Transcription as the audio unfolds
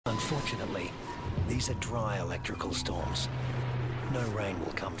Fortunately, these are dry electrical storms. No rain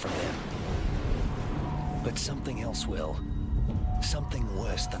will come from them. But something else will. Something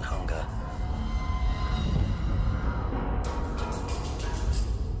worse than hunger.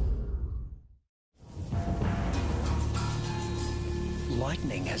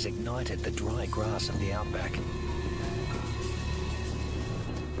 Lightning has ignited the dry grass of the outback.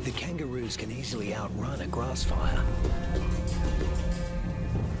 The kangaroos can easily outrun a grass fire.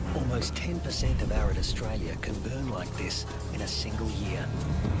 Almost 10% of arid Australia can burn like this in a single year.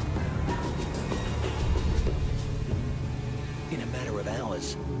 In a matter of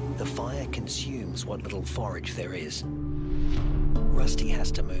hours, the fire consumes what little forage there is. Rusty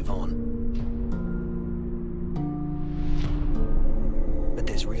has to move on. But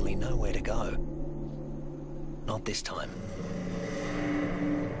there's really nowhere to go. Not this time.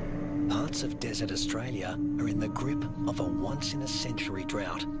 Parts of desert Australia are in the grip of a once-in-a-century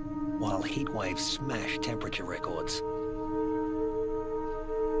drought, while heat waves smash temperature records.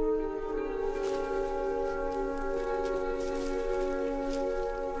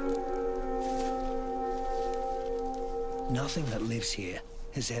 Nothing that lives here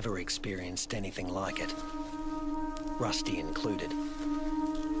has ever experienced anything like it, Rusty included.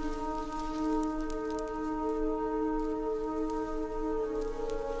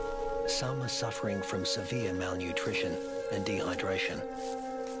 Some are suffering from severe malnutrition and dehydration.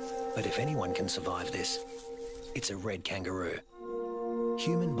 But if anyone can survive this, it's a red kangaroo.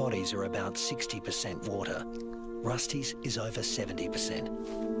 Human bodies are about 60% water. Rusty's is over 70%.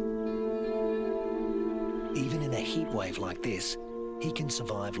 Even in a heat wave like this, he can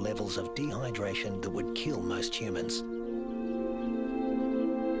survive levels of dehydration that would kill most humans.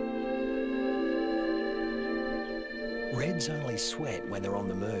 Reds only sweat when they're on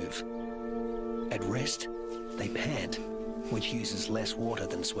the move. At rest, they pant, which uses less water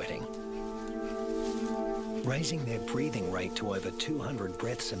than sweating. Raising their breathing rate to over 200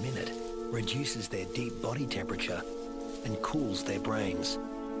 breaths a minute reduces their deep body temperature and cools their brains.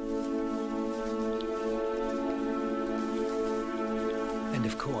 And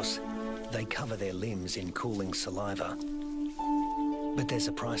of course, they cover their limbs in cooling saliva. But there's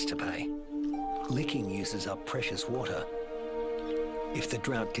a price to pay. Licking uses up precious water. If the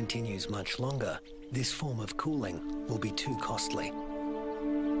drought continues much longer, this form of cooling will be too costly.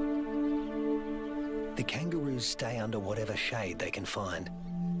 The kangaroos stay under whatever shade they can find.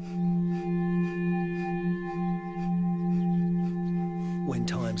 When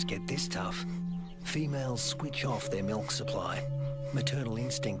times get this tough, females switch off their milk supply. Maternal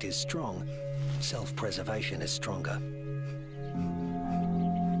instinct is strong, self-preservation is stronger.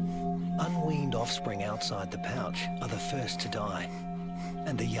 Unweaned offspring outside the pouch are the first to die,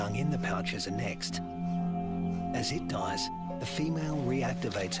 and the young in the pouches are next. As it dies, the female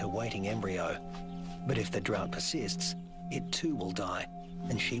reactivates her waiting embryo, but if the drought persists, it too will die,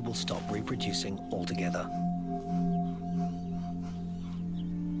 and she will stop reproducing altogether.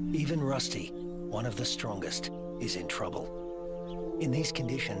 Even Rusty, one of the strongest, is in trouble. In these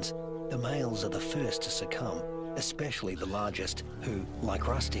conditions, the males are the first to succumb, especially the largest, who, like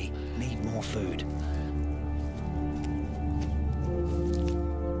Rusty, need more food.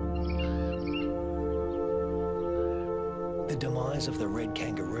 The demise of the red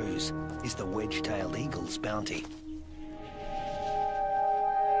kangaroos is the wedge-tailed eagle's bounty.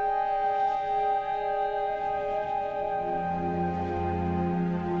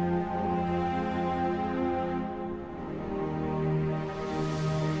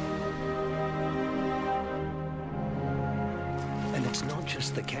 And it's not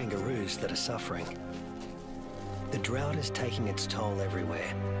just the kangaroos that are suffering. The drought is taking its toll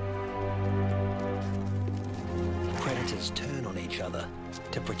everywhere. Predators turn on each other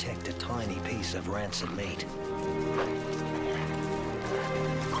to protect a tiny piece of rancid meat.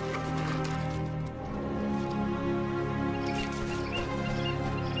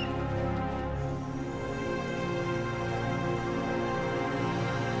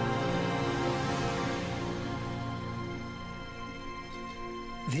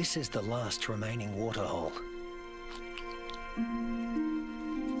 This is the last remaining waterhole.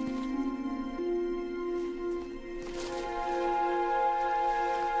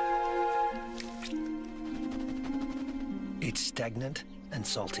 It's stagnant and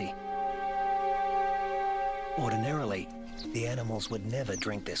salty. Ordinarily, the animals would never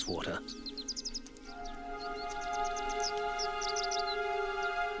drink this water.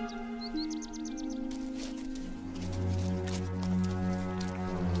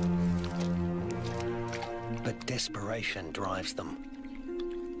 But desperation drives them.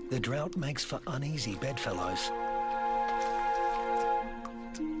 The drought makes for uneasy bedfellows.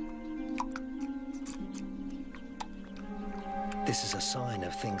 This is a sign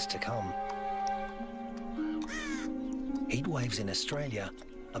of things to come. Heat waves in Australia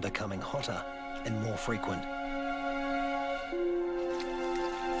are becoming hotter and more frequent.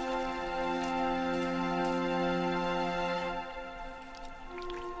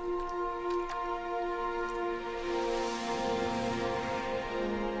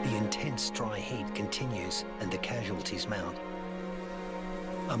 The intense dry heat continues and the casualties mount.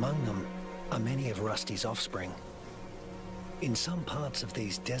 Among them are many of Rusty's offspring. In some parts of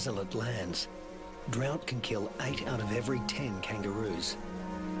these desolate lands, drought can kill 8 out of every 10 kangaroos.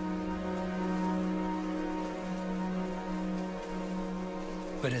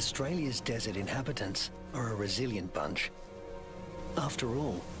 But Australia's desert inhabitants are a resilient bunch. After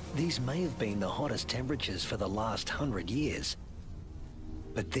all, these may have been the hottest temperatures for the last 100 years.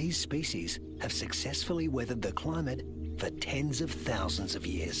 But these species have successfully weathered the climate for tens of thousands of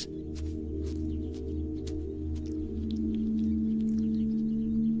years.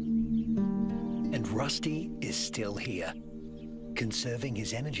 And Rusty is still here, conserving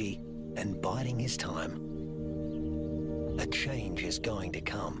his energy and biding his time. A change is going to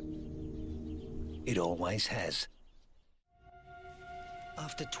come. It always has.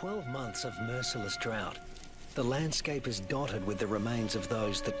 After 12 months of merciless drought, the landscape is dotted with the remains of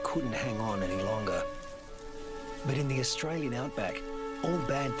those that couldn't hang on any longer. But in the Australian outback, all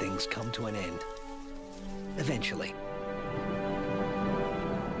bad things come to an end. Eventually.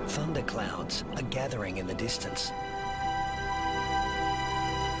 Thunderclouds are gathering in the distance.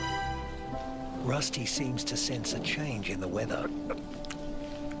 Rusty seems to sense a change in the weather.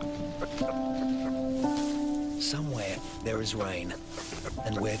 Somewhere there is rain,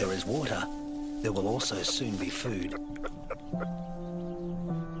 and where there is water, there will also soon be food.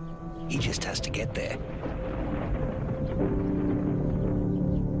 He just has to get there.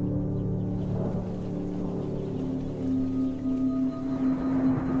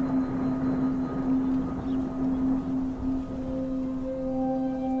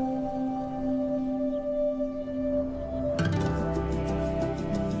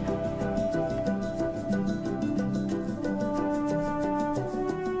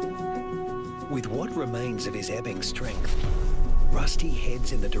 With what remains of his ebbing strength, Rusty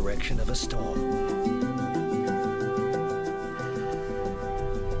heads in the direction of a storm.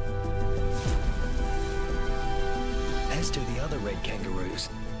 As do the other red kangaroos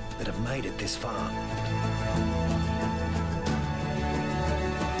that have made it this far.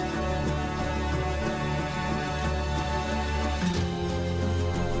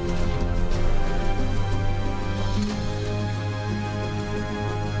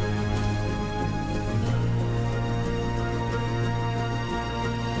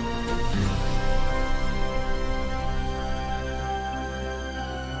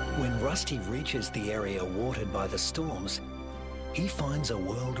 When Rusty reaches the area watered by the storms, he finds a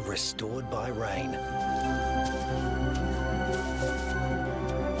world restored by rain.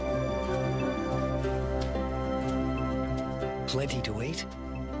 Plenty to eat,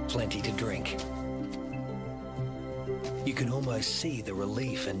 plenty to drink. You can almost see the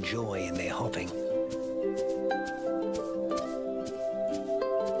relief and joy in their hopping.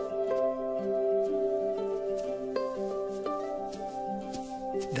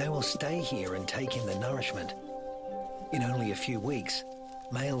 They will stay here and take in the nourishment. In only a few weeks,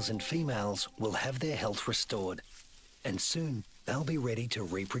 males and females will have their health restored, and soon they'll be ready to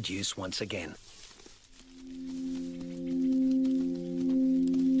reproduce once again.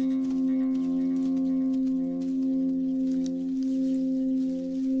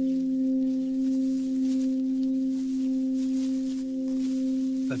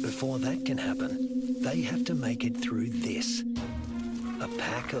 But before that can happen, they have to make it through this. A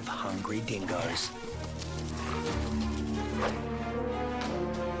pack of hungry dingoes.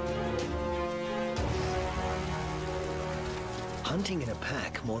 Hunting in a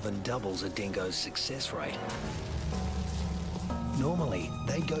pack more than doubles a dingo's success rate. Normally,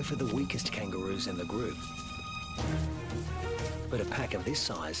 they go for the weakest kangaroos in the group. But a pack of this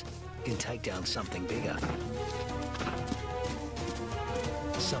size can take down something bigger.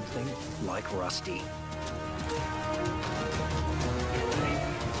 Something like Rusty.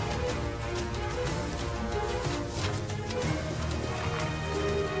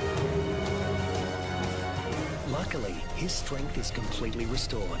 Luckily, his strength is completely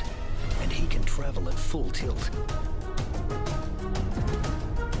restored, and he can travel at full tilt.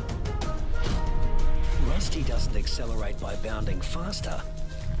 Rusty doesn't accelerate by bounding faster,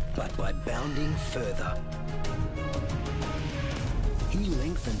 but by bounding further. He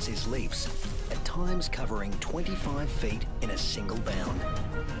lengthens his leaps, at times covering 25 feet in a single bound.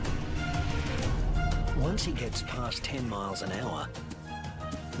 Once he gets past 10 miles an hour,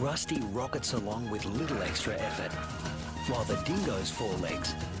 Rusty rockets along with little extra effort, while the dingo's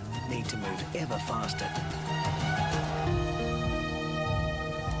forelegs need to move ever faster.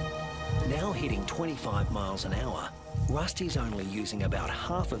 Now hitting 25 miles an hour, Rusty's only using about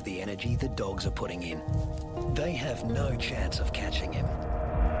half of the energy the dogs are putting in. They have no chance of catching him.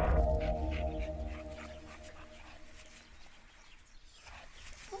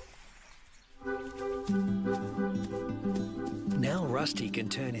 Now Rusty can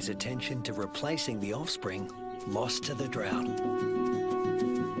turn his attention to replacing the offspring lost to the drought.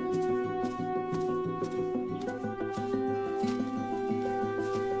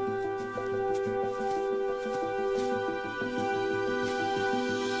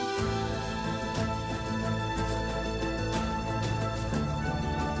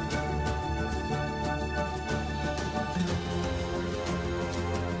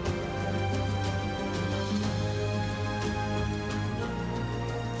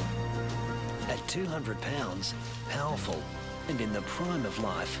 At 200 pounds, powerful, and in the prime of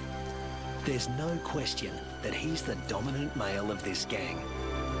life, there's no question that he's the dominant male of this gang.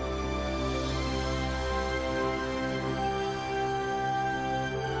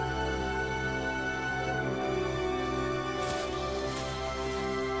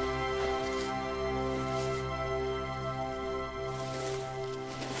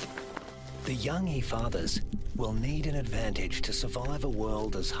 The young he fathers will need an advantage to survive a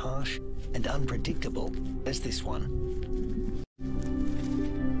world as harsh and unpredictable as this one.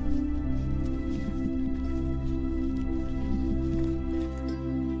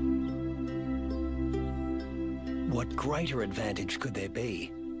 What greater advantage could there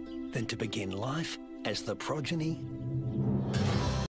be than to begin life as the progeny